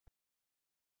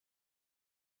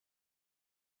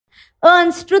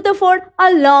Ernst Rutherford,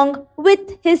 along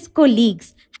with his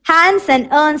colleagues Hans and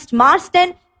Ernst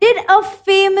Marsden, did a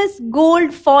famous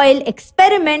gold foil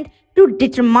experiment to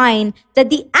determine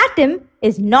that the atom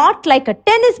is not like a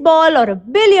tennis ball or a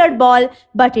billiard ball,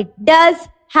 but it does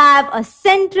have a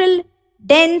central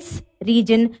dense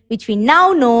region which we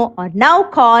now know or now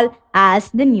call as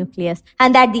the nucleus,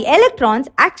 and that the electrons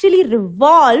actually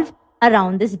revolve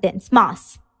around this dense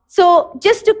mass. So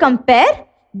just to compare,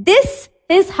 this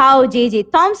is how J.J.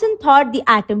 Thompson thought the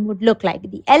atom would look like.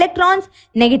 The electrons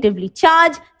negatively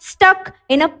charged, stuck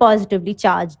in a positively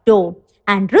charged dough.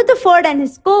 And Rutherford and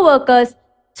his co-workers,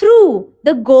 through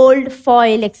the gold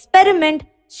foil experiment,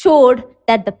 showed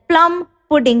that the plum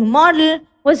pudding model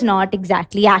was not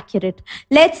exactly accurate.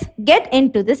 Let's get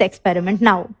into this experiment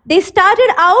now. They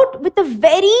started out with a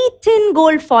very thin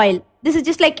gold foil. This is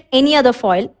just like any other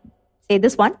foil. Say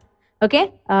this one.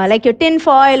 Okay, like your tin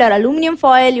foil or aluminum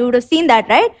foil, you would have seen that,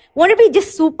 right? Won't it be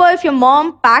just super if your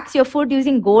mom packs your food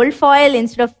using gold foil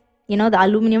instead of, the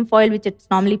aluminum foil which it's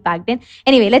normally packed in?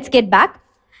 Anyway, let's get back.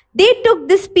 They took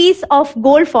this piece of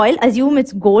gold foil, assume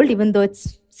it's gold even though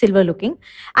it's silver looking,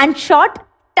 and shot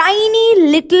tiny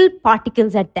little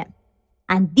particles at them.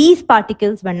 And these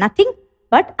particles were nothing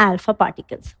but alpha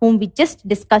particles, whom we just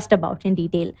discussed about in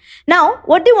detail. Now,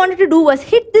 what they wanted to do was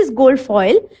hit this gold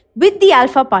foil with the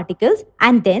alpha particles,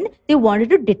 and then they wanted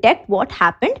to detect what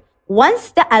happened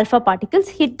once the alpha particles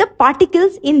hit the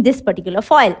particles in this particular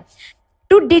foil.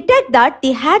 To detect that,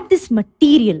 they had this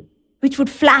material which would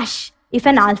flash if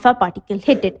an alpha particle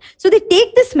hit it. So they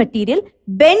take this material,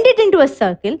 bend it into a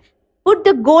circle, put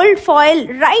the gold foil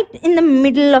right in the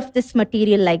middle of this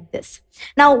material like this.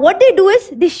 Now, what they do is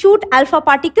they shoot alpha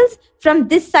particles from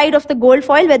this side of the gold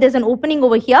foil where there's an opening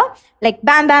over here, like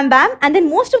bam, bam, bam. And then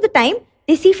most of the time,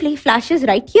 they see flashes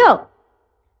right here,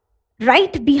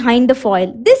 right behind the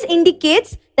foil. This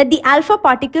indicates that the alpha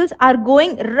particles are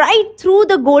going right through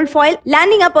the gold foil,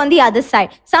 landing up on the other side.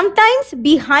 Sometimes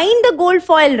behind the gold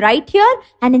foil right here,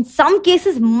 and in some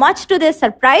cases, much to their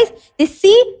surprise, they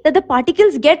see that the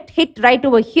particles get hit right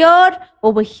over here,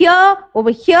 over here,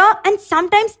 over here, and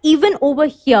sometimes even over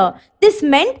here. This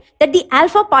meant that the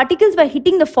alpha particles were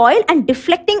hitting the foil and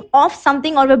deflecting off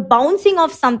something or were bouncing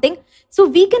off something. So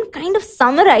we can kind of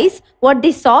summarize what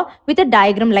they saw with a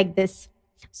diagram like this.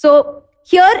 So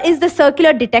here is the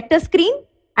circular detector screen,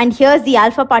 and here's the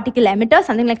alpha particle emitter,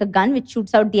 something like a gun which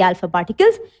shoots out the alpha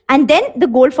particles. And then the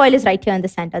gold foil is right here in the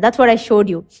center. That's what I showed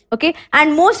you. Okay.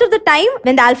 And most of the time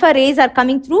when the alpha rays are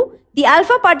coming through, the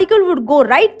alpha particle would go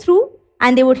right through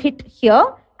and they would hit here.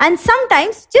 And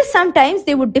sometimes, just sometimes,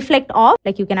 they would deflect off,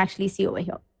 like you can actually see over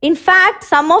here. In fact,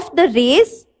 some of the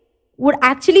rays would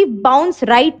actually bounce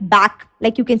right back,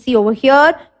 like you can see over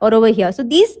here or over here. So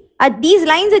these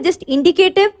lines are just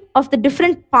indicative of the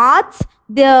different paths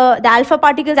the alpha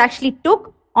particles actually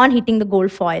took on hitting the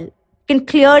gold foil. You can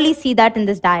clearly see that in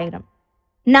this diagram.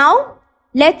 Now,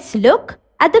 let's look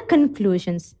at the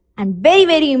conclusions, and very,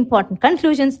 very important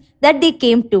conclusions that they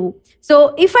came to.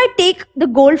 So if I take the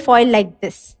gold foil like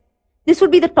this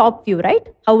would be the top view, right?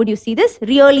 How would you see this?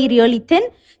 Really, really thin.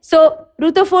 So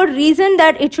Rutherford reasoned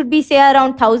that it should be, say,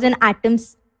 around 1,000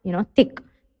 atoms, thick.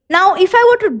 Now, if I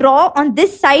were to draw on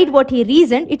this side what he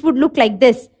reasoned, it would look like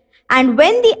this. And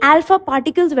when the alpha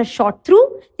particles were shot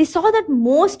through, they saw that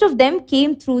most of them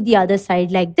came through the other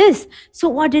side like this. So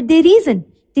what did they reason?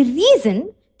 They reasoned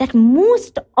that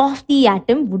most of the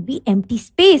atom would be empty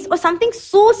space, or something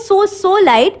so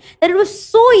light that it was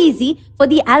so easy for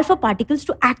the alpha particles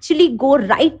to actually go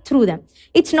right through them.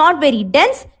 It's not very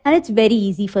dense, and it's very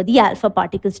easy for the alpha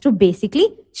particles to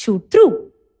basically shoot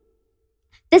through.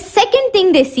 The second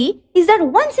thing they see is that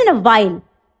once in a while,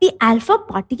 the alpha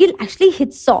particle actually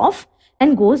hits off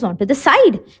and goes onto the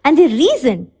side. And they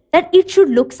reason that it should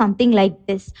look something like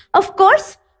this. Of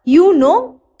course, you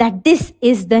know that this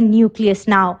is the nucleus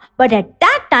now. But at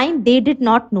that time, they did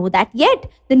not know that yet.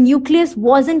 The nucleus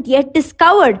wasn't yet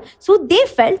discovered. So they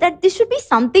felt that this should be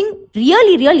something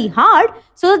really, really hard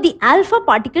so that the alpha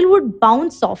particle would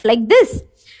bounce off like this.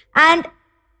 And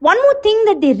one more thing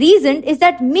that they reasoned is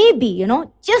that maybe,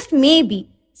 just maybe,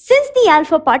 since the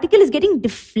alpha particle is getting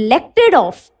deflected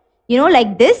off,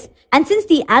 like this, and since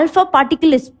the alpha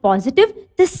particle is positive,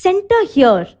 the center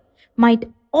here might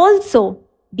also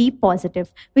be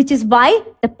positive, which is why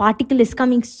the particle is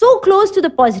coming so close to the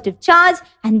positive charge,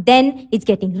 and then it's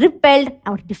getting repelled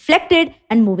or deflected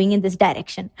and moving in this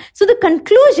direction. So the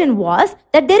conclusion was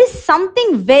that there is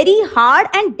something very hard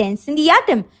and dense in the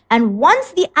atom. And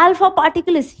once the alpha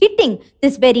particle is hitting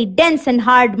this very dense and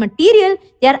hard material,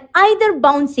 they are either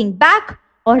bouncing back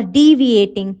or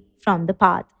deviating from the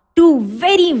path. two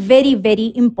very, very,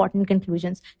 very important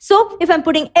conclusions. So if I'm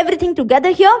putting everything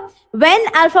together here, when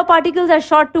alpha particles are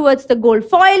shot towards the gold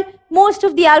foil, most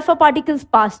of the alpha particles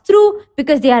pass through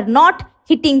because they are not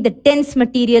hitting the dense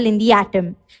material in the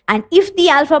atom. And if the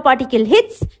alpha particle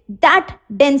hits that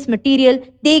dense material,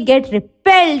 they get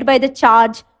repelled by the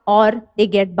charge or they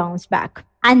get bounced back.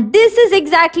 And this is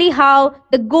exactly how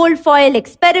the gold foil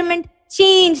experiment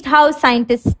changed how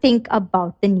scientists think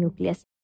about the nucleus.